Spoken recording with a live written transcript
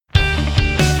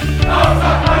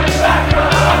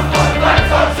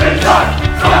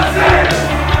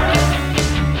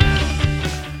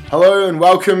Hello and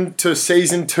welcome to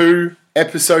Season 2,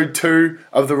 Episode 2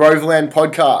 of the Roverland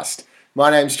Podcast.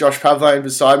 My name's Josh Pavlo and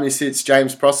beside me sits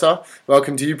James Prosser.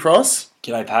 Welcome to you, Pros.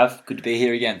 G'day, Pav. Good to be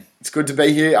here again. It's good to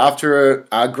be here after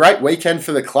a great weekend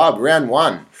for the club, round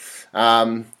one.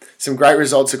 Some great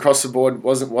results across the board,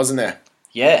 wasn't there?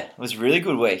 Yeah, it was a really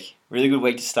good week. Really good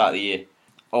week to start the year.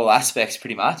 All aspects,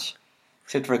 pretty much.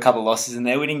 Except for a couple of losses in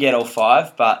there. We didn't get all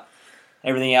 5, but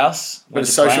everything else... But a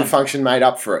social function made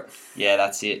up for it. Yeah,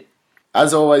 that's it.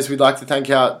 As always, we'd like to thank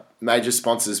our major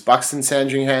sponsors, Buxton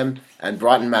Sandringham and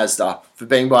Brighton Mazda, for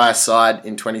being by our side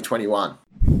in 2021.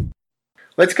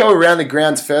 Let's go around the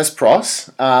grounds first, Pros.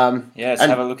 Let's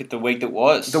have a look at the week that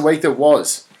was. The week that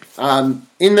was.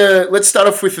 Let's start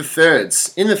off with the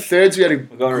thirds. In the thirds, we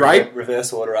had We're going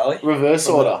reverse order, are we? Reverse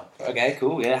order. Okay,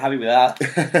 cool. Yeah, happy with that.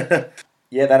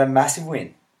 Yeah, they had a massive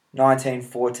win.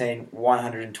 19-14,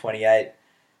 128.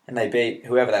 And they beat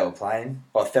whoever they were playing.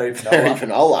 30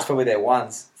 Penola. That's probably their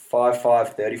ones.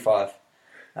 5-5, 35.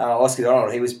 Oscar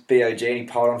Donald, he was BOG and he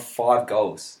polled on 5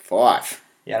 goals. 5.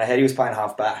 Yeah, and I heard he was playing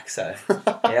half back, so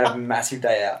he had a massive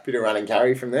day out. Bit of run and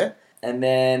carry from there. And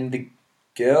then the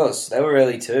girls, they were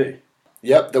early too.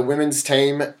 Yep, the women's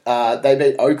team, they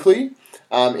beat Oakley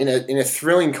in a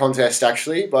thrilling contest,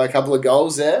 actually, by a couple of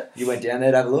goals there. You went down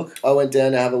there to have a look? I went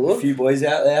down to have a look. A few boys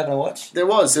out there having a watch? There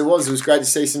was. It was great to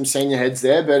see some senior heads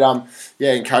there, but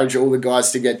encourage all the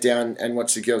guys to get down and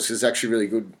watch the girls because it's actually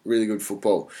really good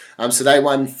football. So they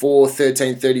won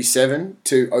 4-13-37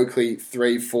 to Oakley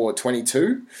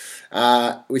 3-4-22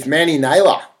 with Manny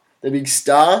Naylor, the big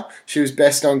star. She was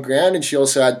best on ground and she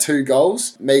also had 2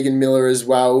 goals. Megan Miller as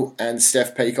well and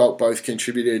Steph Peacock both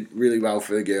contributed really well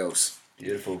for the girls.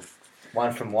 Beautiful.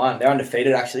 1 from 1. They're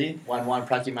undefeated actually. 1-1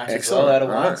 practice match as Excellent. well out of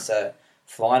Right. 1. So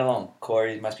flying along.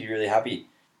 Corey must be really happy.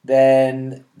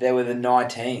 Then there were the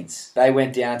 19s. They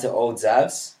went down to Old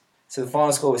Zavs. So the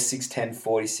final score was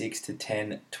 6-10-46 to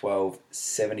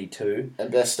 10-12-72. And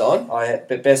best on?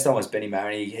 But best on was Benny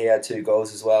Maroney. He had 2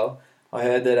 goals as well. I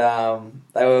heard that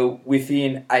they were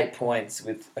within 8 points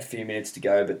with a few minutes to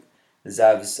go, but the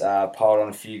Zavs piled on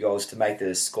a few goals to make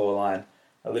the scoreline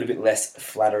a little bit less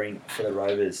flattering for the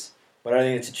Rovers. But I don't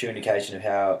think it's a true indication of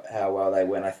how well they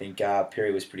went. I think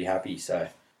Piri was pretty happy, so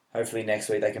hopefully next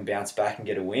week they can bounce back and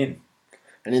get a win.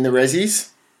 And in the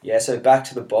Rezzies? Yeah, so back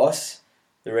to the boss,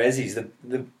 the Rezzies.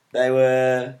 They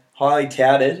were highly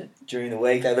touted during the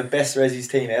week. They were the best Rezzies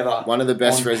team ever. One of the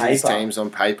best Rezzies teams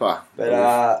on paper.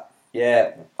 But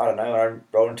yeah, I don't know. When I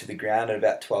rolled into the ground at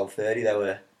about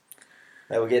 12:30,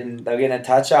 they were getting a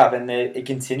touch up, and it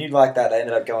continued like that. They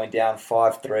ended up going down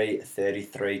 5-3,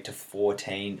 33 to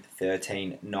 14,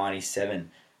 13,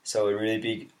 97. So a really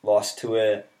big loss to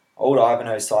a old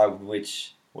Ivanhoe side,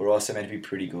 which were also meant to be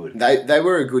pretty good. They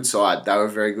were a good side. They were a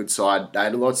very good side. They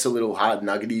had lots of little hard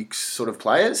nuggety sort of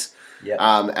players. Yeah.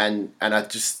 And I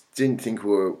just didn't think we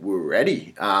were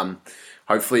ready.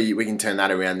 Hopefully we can turn that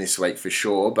around this week for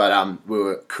sure. But we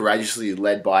were courageously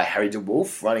led by Harry de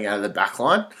Wolf running out of the back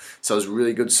line. So it was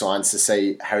really good signs to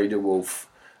see Harry de Wolf,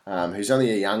 who's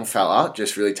only a young fella,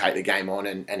 just really take the game on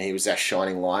and he was our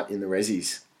shining light in the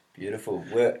Rezzies. Beautiful.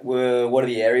 What are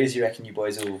the areas you reckon you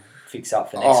boys will fix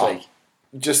up for next week?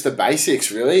 Just the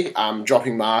basics, really.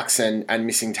 Dropping marks and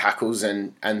missing tackles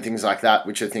and things like that,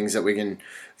 which are things that we can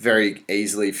very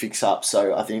easily fix up.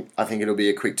 So I think it'll be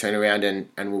a quick turnaround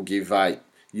and we'll give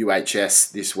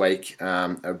UHS this week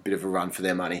a bit of a run for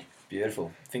their money.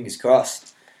 Beautiful. Fingers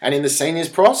crossed. And in the seniors,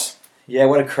 Pros? Yeah,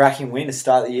 what a cracking win to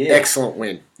start the year. Excellent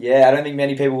win. Yeah, I don't think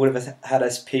many people would have had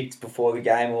us picked before the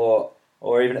game or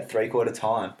even at 3/4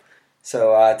 time.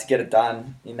 So to get it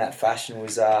done in that fashion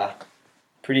was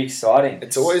pretty exciting.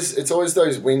 It's always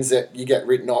those wins that you get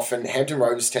written off, and Hampton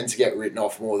Rovers tend to get written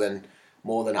off more than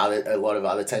a lot of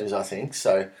other teams, I think.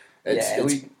 So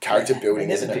it's character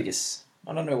building, isn't it? Pick us.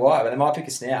 I don't know why, but they might pick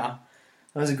us now.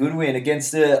 That was a good win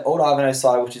against the old Ivanhoe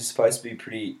side, which is supposed to be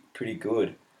pretty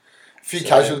good. A few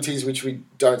casualties which we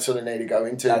don't sort of need to go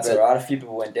into. That's all right. A few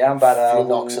people went down, but a few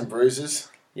knocks and bruises.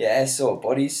 Yeah, sore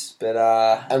bodies, but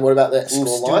and what about that score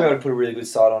we'll still be able to put a really good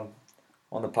side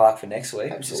on the park for next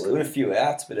week. Absolutely. Which is good. A few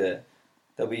outs, but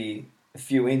there'll be a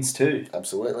few wins too.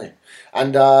 Absolutely.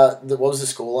 And what was the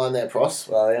scoreline there, Pros?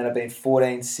 Well, it ended up being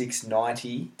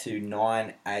 14-6-90 to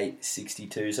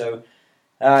 9-8-62. So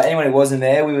anyone who wasn't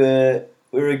there, we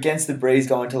were against the breeze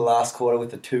going to the last quarter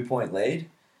with a 2-point lead.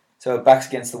 So backs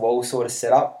against the wall sort of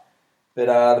set up. But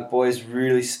the boys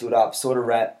really stood up, sort of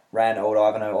ran old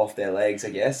Ivanhoe off their legs, I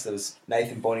guess. It was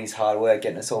Nathan Bonney's hard work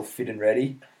getting us all fit and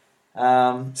ready.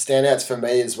 Standouts for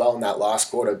me as well in that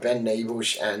last quarter, Ben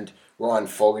Niebusch and Ryan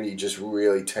Fogarty just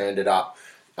really turned it up.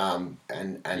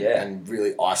 and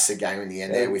really ice the game in the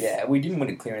end there. We didn't win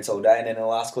a clearance all day, and then in the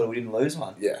last quarter we didn't lose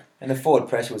one. Yeah. And the forward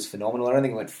pressure was phenomenal. I don't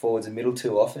think it went forwards and middle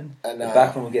too often. And the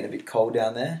backman were getting a bit cold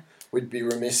down there. We'd be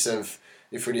remiss if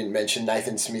we didn't mention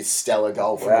Nathan Smith's stellar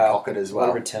goal from the pocket as well.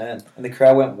 What a return. And the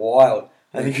crowd went wild.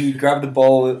 I think he grabbed the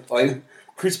ball.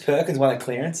 Chris Perkins won a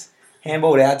clearance,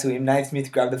 handballed out to him. Nathan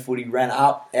Smith grabbed the footy, ran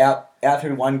out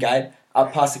through one gate,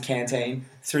 up past the canteen,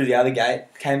 through the other gate,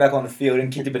 came back on the field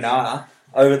and kicked a banana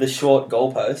over the short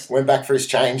goalpost. Went back for his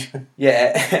change.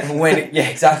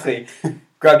 Exactly.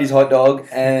 Grabbed his hot dog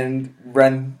and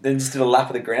ran, then just did a lap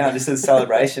of the ground, just as a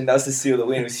celebration. That was to seal the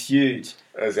win. It was huge.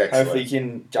 That was excellent. Hopefully you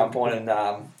can jump on and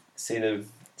see the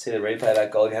replay of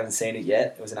that goal if you haven't seen it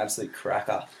yet. It was an absolute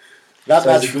cracker. It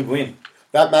was a good win.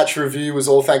 That match review was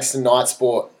all thanks to Night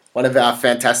Sport, one of our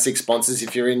fantastic sponsors.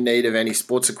 If you're in need of any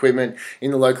sports equipment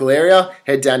in the local area,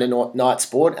 head down to Night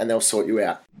Sport and they'll sort you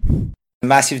out.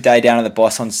 Massive day down at the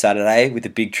Boss on Saturday with a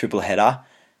big triple header,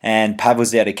 and Pav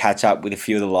was there to catch up with a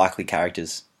few of the likely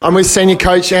characters. I'm with senior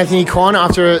coach Anthony Kwan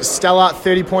after a stellar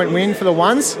 30-point win for the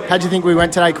Ones. How do you think we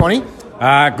went today, Connie?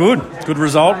 Good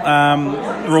result.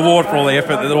 Reward for all the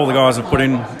effort that all the guys have put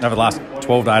in over the last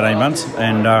 12 to 18 months.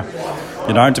 And,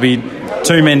 to be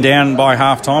 2 men down by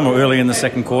half-time or early in the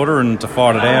second quarter and to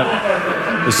fight it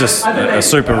out was just a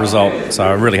super result.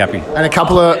 So really happy. And a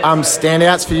couple of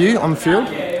standouts for you on the field?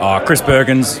 Chris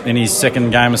Perkins in his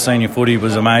second game of senior footy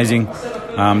was amazing.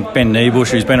 Ben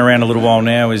Niebusch, who's been around a little while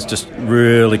now, has just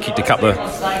really kicked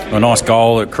a nice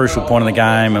goal at a crucial point in the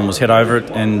game and was head over it.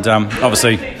 And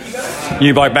obviously,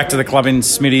 new bloke back to the club in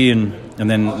Smitty, and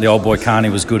then the old boy Carney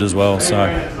was good as well. So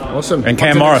awesome. And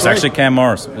Cam Morris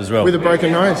as well. With a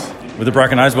broken nose. With a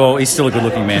broken nose, well, he's still a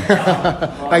good-looking man.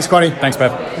 Thanks, Connie. Thanks,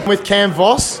 Pav. With Cam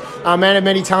Voss, a man of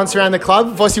many talents around the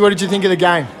club. Vossi, what did you think of the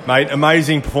game? Mate,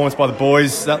 amazing performance by the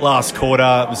boys. That last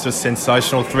quarter was just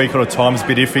sensational. 3/4 time was a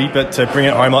bit iffy, but to bring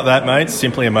it home like that, mate,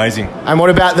 simply amazing. And what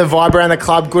about the vibe around the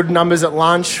club? Good numbers at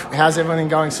lunch. How's everything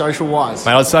going social-wise?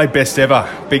 Mate, I'd say best ever.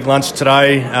 Big lunch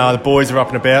today. The boys are up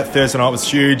and about. Thursday night was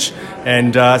huge,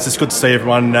 and it's just good to see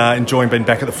everyone enjoying being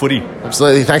back at the footy.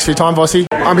 Absolutely. Thanks for your time, Vossi.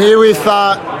 I'm here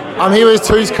with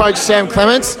Twos coach Sam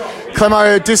Clements.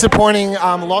 Clemo, disappointing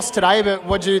loss today, but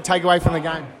what did you take away from the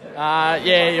game?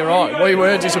 Yeah, you're right. We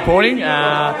were disappointing.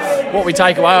 What we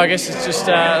take away, I guess, is just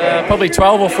probably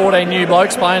 12 or 14 new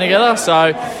blokes playing together.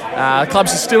 So the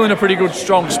club's still in a pretty good,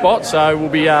 strong spot. So we'll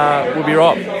be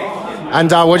right. And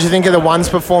what did you think of the Ones'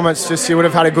 performance? Just you would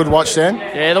have had a good watch then.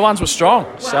 Yeah, the Ones were strong.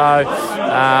 So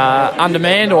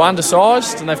undermanned or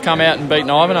undersized, and they've come out and beaten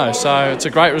Ivanhoe. So it's a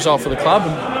great result for the club.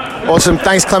 Awesome.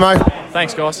 Thanks, Clemo.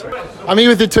 Thanks, guys. I'm here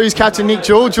with the Twos captain, Nick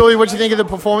Jewell. Julie, what do you think of the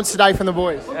performance today from the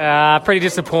boys? Pretty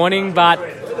disappointing, but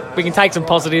we can take some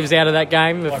positives out of that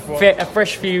game. A few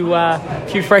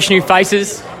fresh new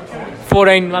faces.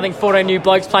 14 new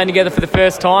blokes playing together for the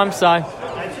first time. So.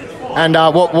 And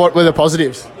what were the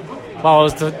positives? Well,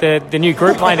 it was the new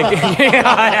group playing together.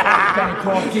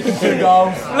 Kicking 2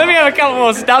 goals. Let me have a couple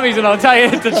more stubbies and I'll tell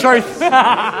you the truth.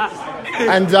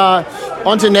 And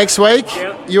on to next week,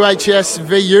 UHS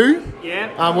VU.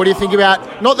 Yeah. What do you think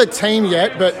about, not the team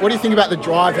yet, but what do you think about the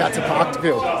drive out to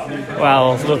Parkville?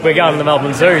 Well, look, we're going to the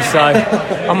Melbourne Zoo, so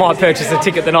I might purchase a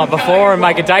ticket the night before and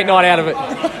make a date night out of it.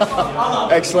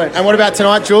 Excellent. And what about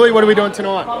tonight, Julie? What are we doing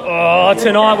tonight?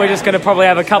 Tonight we're just going to probably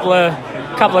have a couple of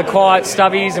quiet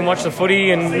stubbies and watch the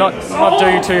footy and not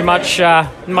do too much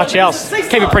else.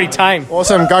 Keep it pretty tame.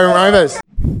 Awesome. Go Rovers.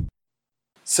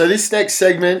 So this next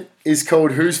segment is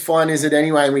called Whose Fine Is It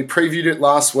Anyway? And we previewed it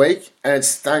last week, and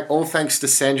it's all thanks to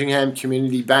Sandringham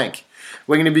Community Bank.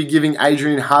 We're going to be giving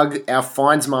Adrian Hugg, our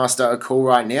fines master, a call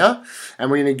right now, and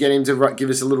we're going to get him to give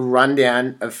us a little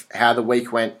rundown of how the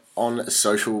week went on a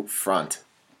social front.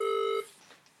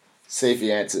 See if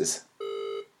he answers.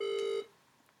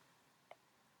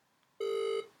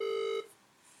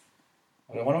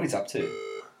 I wonder what he's up to.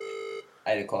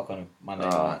 8 o'clock on a Monday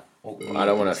night. I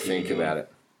don't want to think about it.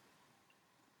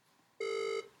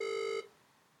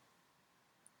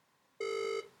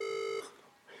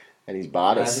 And he's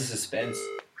barred us. That's a suspense.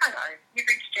 Hello, you've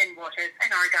reached Jen Waters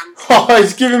and Oregon. Oh,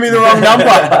 he's giving me the wrong number.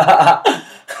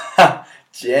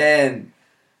 Jen.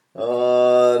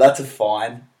 That's a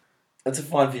fine. That's a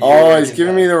fine for you. Oh, he's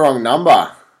giving me the wrong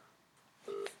number.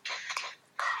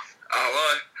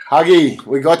 Hello. Huggy,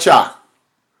 we gotcha.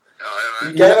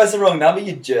 Hello, You gave us the wrong number,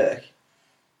 you jerk.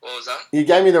 What was that? You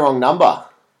gave me the wrong number. What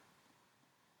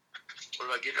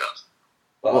did I give you?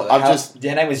 Well, I've just...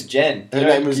 Her name was Jen. Her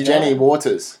name was Jenny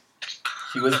Waters.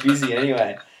 She was busy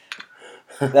anyway.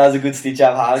 That was a good stitch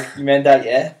up, Hug. You meant that,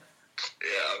 yeah? Yeah,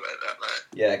 I read that, mate.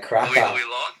 Yeah, cracker. Are we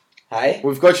live? Hey?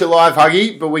 We've got you live,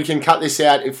 Huggy, but we can cut this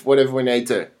out if whatever we need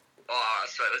to. Oh,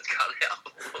 so let's cut it out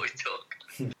before we talk.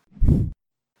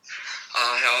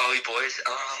 How are we, boys?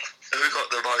 Who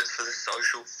got the votes for the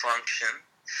social function?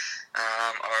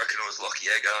 I reckon it was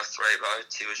Lockie Egger, 3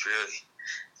 votes. He was really,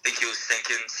 I think he was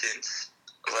thinking since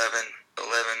 11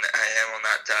 a.m. on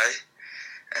that day.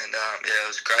 And it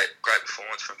was great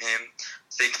performance from him.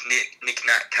 I think Nick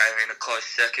Nat came in a close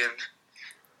second.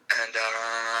 And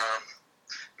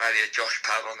maybe a Josh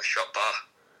Pav on the shot bar.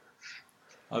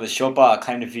 Oh, the short bar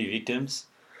claimed a few victims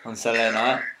on Saturday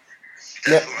night.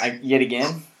 Yet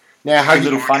again. Now, Good Huggy,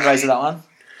 little fundraiser, that one.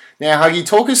 Now, Huggy,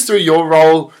 talk us through your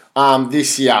role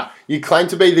this year. You claim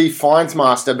to be the fines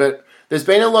master, but there's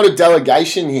been a lot of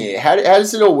delegation here. How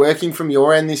is it all working from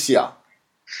your end this year?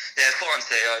 Yeah, fine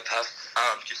CEO, Pav.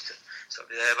 Just to stop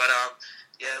you there. But,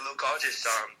 look, I'll just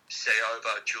see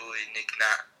over Julie, Nick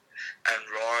Nat, and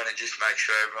Ryan and just make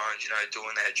sure everyone's,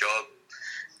 doing their job.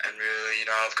 And really,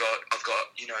 I've got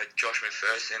Josh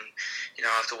McPherson,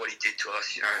 after what he did to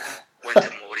us, went to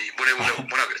Morty. We're not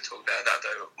going to talk about that,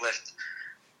 though.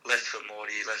 Left for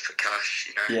Morty, left for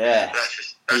Cash, Yeah. That's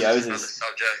just another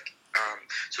subject.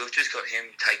 So we've just got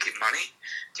him taking money.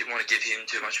 Didn't want to give him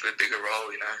too much of a bigger role,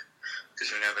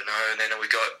 because we never know. And then we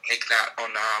got Nick Nat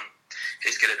on,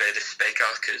 he's going to be the speaker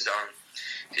because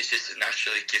he's just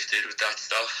naturally gifted with that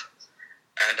stuff.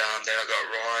 And then I got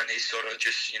Ryan, he's sort of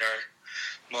just,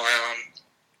 my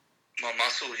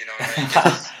muscle, what I mean?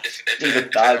 if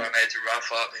anyone needs a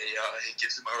rough up, he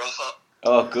gives him a rough up.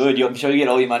 Oh, good. I'm sure you get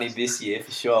all your money this year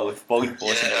for sure with Boggy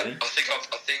Force and everything. I think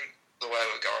the way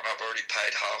we're going, I've already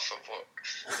paid half of what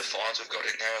the fines we've got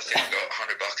in there. I think I've got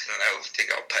 $100 and I think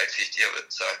I'll pay 50 of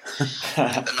it. So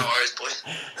no worries, boys.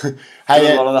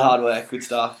 Hey, a lot of the hard work. Good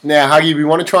stuff. Now, Huggy, we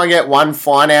want to try and get one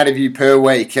fine out of you per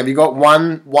week. Have you got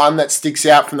one that sticks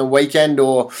out from the weekend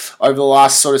or over the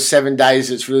last sort of 7 days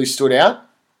that's really stood out?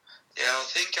 Yeah, I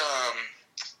think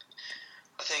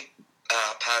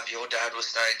Pav, your dad was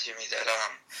saying to me that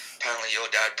apparently your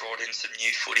dad brought in some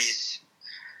new footies,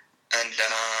 and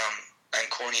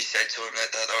Corny said to him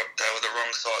that they were the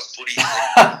wrong size footies.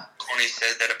 Corny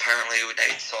said that apparently he would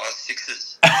need size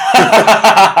 6s.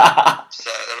 So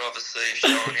that obviously is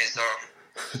showing his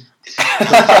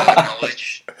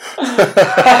knowledge. And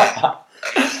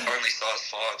that's only size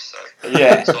 5, so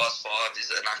Yeah. size 5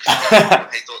 is an actual.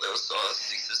 He thought there was size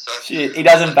 6s. So Shit, he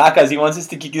doesn't back us. He wants us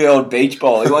to kick the old beach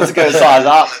ball. He wants to go size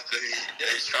up. Yeah,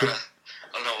 he's trying to. I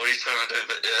don't know what he's trying to do,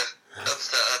 but yeah, that's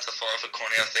a fire for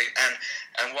Corny, I think.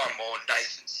 And one more,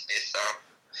 Nathan Smith.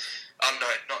 No,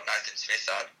 not Nathan Smith.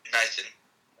 Nathan.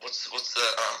 What's the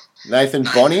Nathan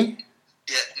Bonney?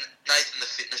 Yeah, Nathan, the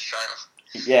fitness trainer.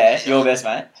 Yeah, your best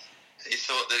mate. He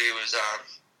thought that he was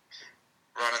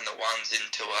running the ones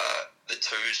into the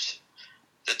twos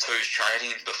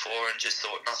training before and just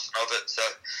thought nothing of it. So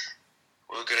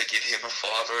we were going to give him a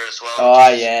 $5 as well. Oh,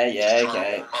 yeah,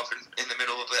 okay. Up in the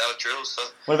middle of our drill. So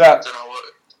What about... I don't know what.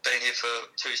 Been here for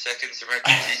 2 seconds and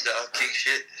reckons he's king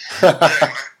shit. Anyway.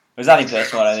 It was nothing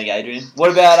personal, I don't think, Adrian. What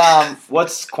about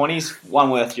what's Quanny's one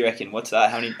worth? You reckon? What's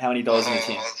that? How many dollars in the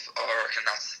team? I reckon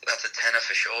that's a tenner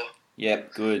for sure.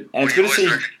 Yep, good. And it's good to see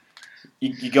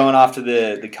you're going after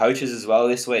the coaches as well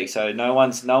this week. So no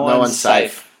one's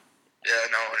safe. Yeah,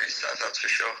 no one is safe. That's for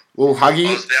sure. Well, Huggy,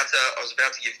 I was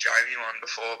about to give Jamie one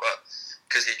before, but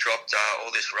because he dropped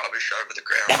all this rubbish over the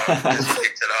ground, I just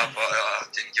picked it up. I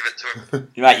didn't give it to him.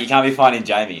 Mate, you can't be finding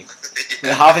Jamie.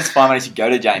 Half his fine money should go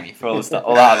to Jamie for all the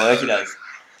hard work he does.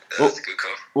 Yeah, that's a good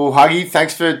call. well, Huggy,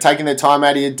 thanks for taking the time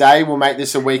out of your day. We'll make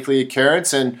this a weekly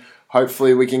occurrence and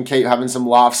hopefully we can keep having some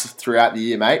laughs throughout the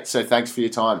year, mate. So thanks for your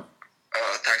time.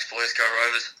 Thanks, boys. Go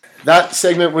Rovers. That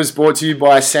segment was brought to you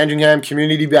by Sandringham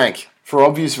Community Bank for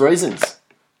obvious reasons.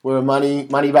 We're a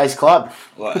money-based club.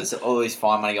 Well, so all this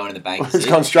fine money going to the bank. It's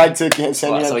gone straight to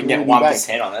Sandringham Well, so we can get Community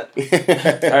 1% on it.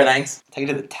 Oh, thanks. Take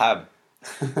it to the tab.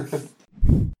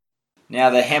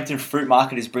 Now, the Hampton Fruit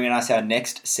Market is bringing us our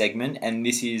next segment, and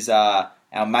this is our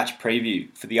match preview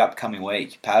for the upcoming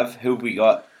week. Pav, who have we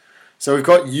got? So we've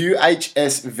got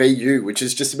UHSVU, which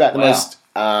is just about the most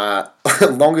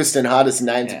longest and hardest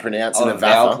name to pronounce in a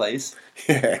vowel, please.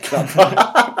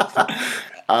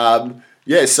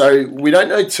 Yeah, so we don't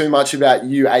know too much about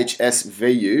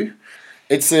UHSVU.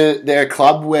 They're a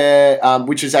club where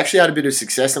which has actually had a bit of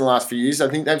success in the last few years. I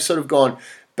think they've sort of gone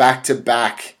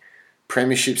back-to-back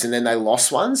premierships and then they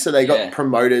lost one, so they got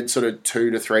promoted sort of 2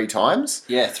 to 3 times.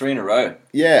 Yeah, 3 in a row.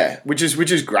 Yeah, which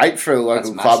is great for a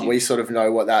local club. We sort of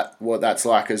know what that's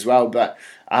like as well, but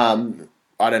I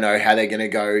don't know how they're going to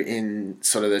go in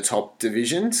sort of the top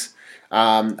divisions.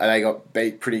 And they got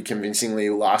beat pretty convincingly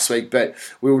last week, but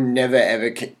we'll never ever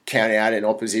count out an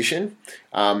opposition.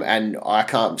 And I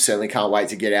certainly can't wait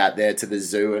to get out there to the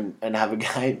zoo and have a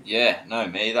game. Yeah, no,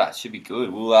 me either. It should be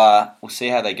good. We'll see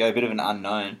how they go. A bit of an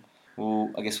unknown.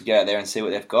 I guess we'll get out there and see what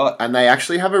they've got. And they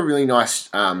actually have a really nice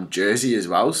jersey as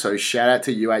well. So shout out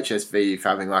to UHSV for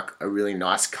having like a really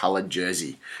nice coloured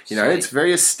jersey. You know, it's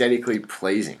very aesthetically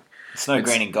pleasing. It's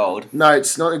green and gold. No,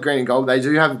 it's not a green and gold. They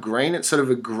do have green. It's sort of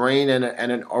a green and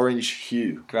an orange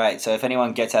hue. Great. So if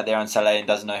anyone gets out there on Saturday and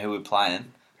doesn't know who we're playing,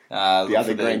 the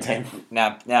other green team.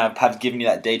 Now Pav's given you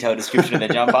that detailed description of their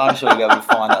jumper. I'm sure you'll be able to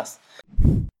find us.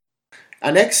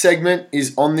 Our next segment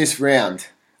is On This Round.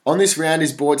 On This Round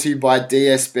is brought to you by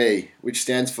DSB, which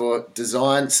stands for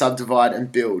Design, Subdivide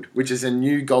and Build, which is a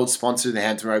new gold sponsor of the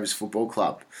Hampton Rovers Football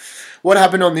Club. What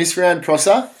happened on this round,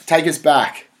 Prosser? Take us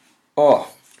back.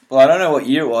 Oh, well, I don't know what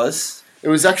year it was. It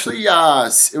was actually,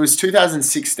 it was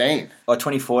 2016. Oh,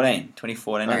 2014.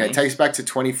 2014, I Okay, think. take us back to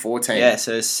 2014. Yeah,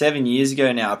 so 7 years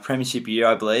ago now, a premiership year,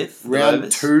 I believe.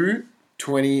 Round 2,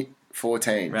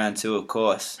 2014. Round 2, of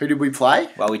course. Who did we play?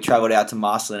 Well, we travelled out to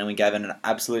Marsland and we gave it an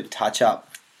absolute touch-up.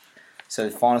 So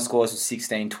the final scores was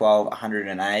 16-12,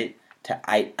 108 to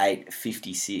 8-8,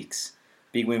 56.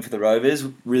 Big win for the Rovers.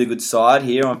 Really good side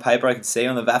here on paper, I can see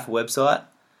on the VAFA website.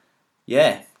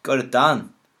 Yeah, got it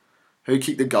done. Who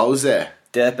kicked the goals there?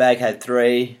 Dirtbag had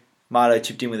 3. Marto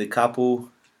chipped in with a couple.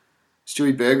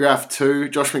 Stewie Berggraf 2.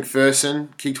 Josh McPherson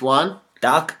kicked 1.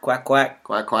 Duck, quack, quack.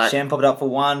 Quack, quack. Shem popped up for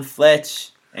 1. Fletch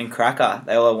and Cracker,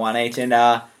 they all had 1 each.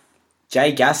 And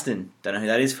Jay Gaston, don't know who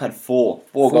that is, had 4.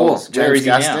 4 goals. Where James is he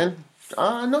now? Gaston.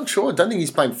 I'm not sure. I don't think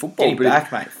he's playing football. Get him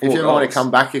back, mate. 4 if you ever want to goals.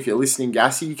 come back, if you're listening,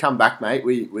 Gassy, you come back, mate.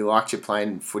 We liked you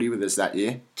playing footy with us that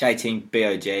year. JT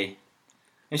BOG.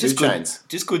 It's Two chains.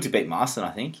 just good to beat Marston,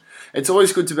 I think. It's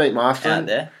always good to beat Marston. Out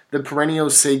there. The perennial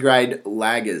C grade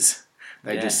laggers.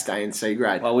 They Yeah. just stay in C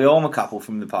grade. Well, we owe them a couple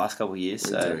from the past couple of years,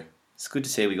 We so do. it's good to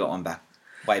see we got one back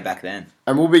way back then.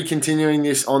 And we'll be continuing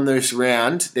this on this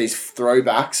round, these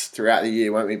throwbacks throughout the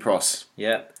year, won't we, Pros?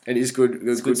 Yeah. It is good.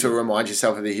 It's good to remind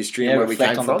yourself of the history and where we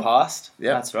reflect came on from. the past.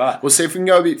 Yeah, That's right. We'll see if we can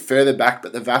go a bit further back,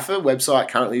 but the VAFA website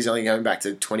currently is only going back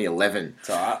to 2011. It's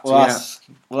all right. So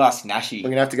We'll ask Nashi. We're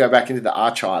going to have to go back into the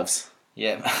archives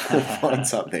Yeah. to find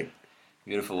something.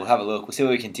 Beautiful. We'll have a look. We'll see what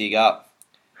we can dig up.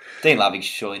 Dean Lovig should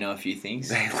surely know a few things.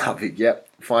 They love it. Yep.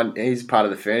 He's part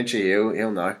of the furniture.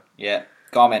 He'll know. Yeah.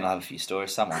 Guyman will have a few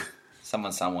stories.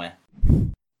 Someone somewhere.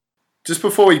 Just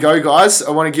before we go, guys, I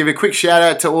want to give a quick shout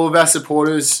out to all of our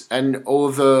supporters and all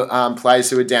of the players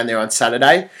who were down there on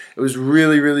Saturday. It was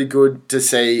really, really good to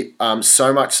see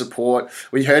so much support.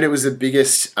 We heard it was the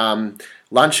biggest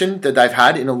luncheon that they've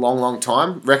had in a long, long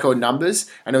time, record numbers,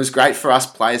 and it was great for us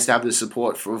players to have the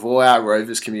support of all our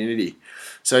Rovers community.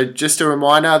 So just a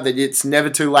reminder that it's never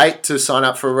too late to sign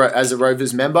up as a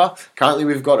Rovers member. Currently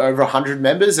we've got over 100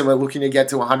 members and we're looking to get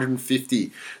to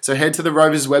 150. So head to the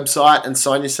Rovers website and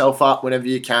sign yourself up whenever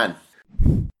you can.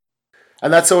 And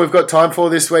that's all we've got time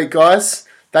for this week, guys.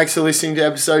 Thanks for listening to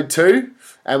episode 2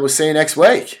 and we'll see you next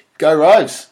week. Go Rovers!